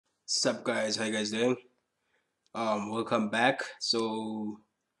Sup guys, how you guys doing? Welcome back. So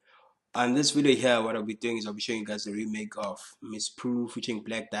on this video here, what I'll be doing is I'll be showing you guys the remake of Miss Prue featuring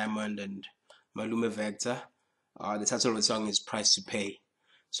Black Diamond and Malome Vector. The title of the song is Price to Pay.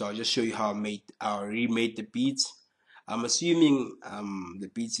 So I'll just show you how I remade the beat. I'm assuming the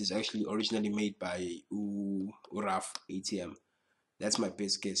beat is actually originally made by Uraf ATM. That's my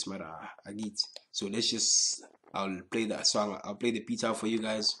best guess, but I get. So I'll play that song. I'll play the beat out for you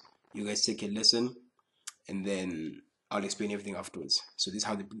guys. You guys take a listen, and then I'll explain everything afterwards. So this is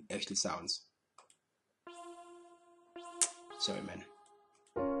how the beat actually sounds. Sorry, man.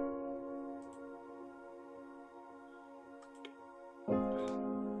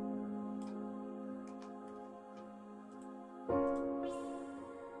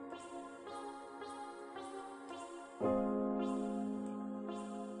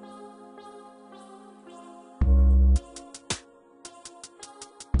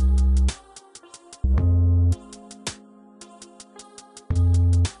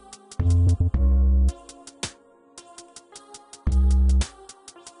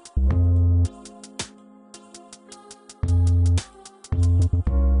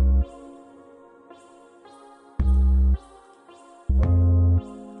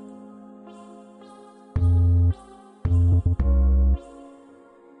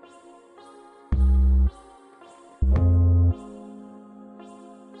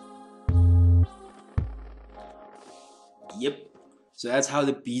 Yep. So that's how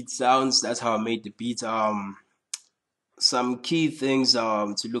the beat sounds. That's how I made the beat. Some key things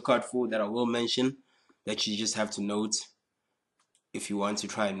to look out for that I will mention that you just have to note if you want to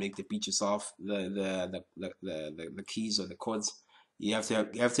try and make the beat yourself. The keys or the chords. You have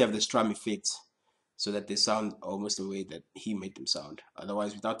to have the strum effect so that they sound almost the way that he made them sound.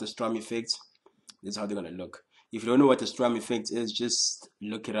 Otherwise, without the strum effect, this is how they're gonna look. If you don't know what the strum effect is, just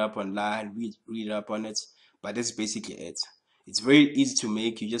look it up online, read up on it. But that's basically it. It's very easy to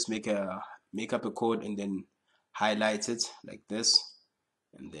make. You just make up a chord and then highlight it like this,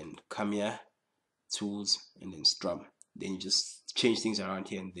 and then come here, tools, and then strum. Then you just change things around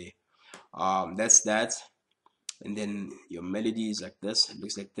here and there. That's that. And then your melody is like this. It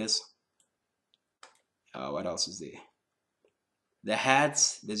looks like this. What else is there? The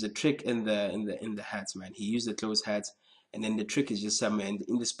hats. There's a trick in the hats, man. He used the closed hats, and then the trick is just somewhere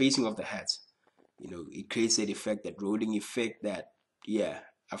in the spacing of the hats. You know, it creates that effect, that rolling effect. That I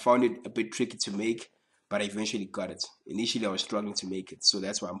found it a bit tricky to make, but I eventually got it. Initially, I was struggling to make it, so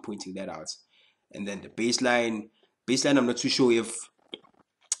that's why I'm pointing that out. And then the baseline, I'm not too sure if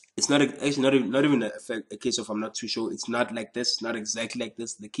it's actually not even a case of I'm not too sure. It's not like this, not exactly like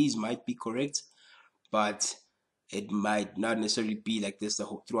this. The keys might be correct, but it might not necessarily be like this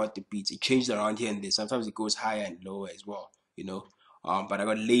throughout the beats. It changed around here and there. Sometimes it goes higher and lower as well, you know. But I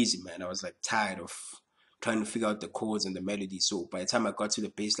got lazy, man. I was like tired of trying to figure out the chords and the melody. So by the time I got to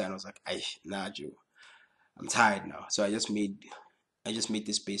the bass line, I was like, nah, Joe, I'm tired now. So I just made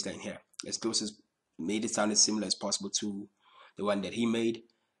this bass line here made it sound as similar as possible to the one that he made,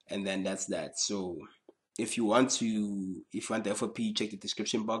 and then that's that. So if you want the FLP, check the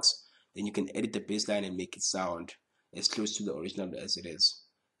description box. Then you can edit the bass line and make it sound as close to the original as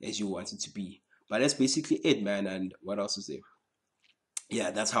you want it to be. But that's basically it, man. And what else is there? Yeah,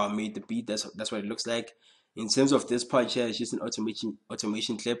 that's how I made the beat. That's what it looks like. In terms of this part here, it's just an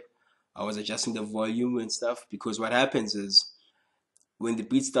automation clip. I was adjusting the volume and stuff because what happens is when the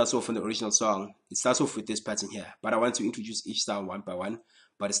beat starts off on the original song, it starts off with this pattern here. But I want to introduce each sound one by one.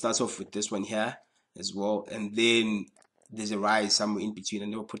 But it starts off with this one here as well, and then there's a rise somewhere in between. I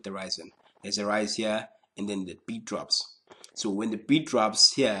never put the rise in. There's a rise here, and then the beat drops. So when the beat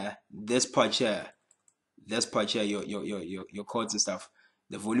drops here, this part here, your chords and stuff,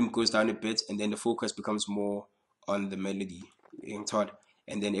 the volume goes down a bit, and then the focus becomes more on the melody being taught.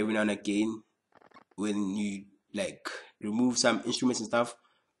 And then every now and again, when you like remove some instruments and stuff,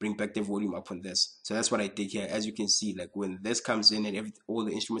 bring back the volume up on this. So that's what I did here. As you can see, like when this comes in and all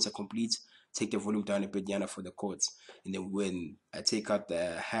the instruments are complete, take the volume down a bit, Yana, for the chords. And then when I take out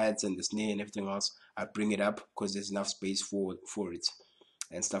the hats and the snare and everything else, I bring it up because there's enough space for it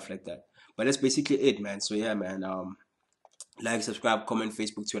and stuff like that. But that's basically it, man. So yeah, man. Like, subscribe, comment,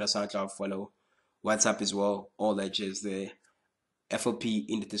 Facebook, Twitter, SoundCloud, follow, WhatsApp as well. All that jazz there. FLP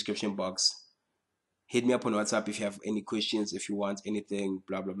in the description box. Hit me up on WhatsApp if you have any questions, if you want anything,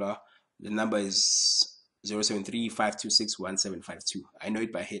 blah blah blah. The number is 073-526-1752. I know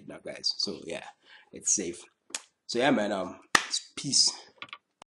it by head now, guys. So yeah, it's safe. So yeah, man. Peace.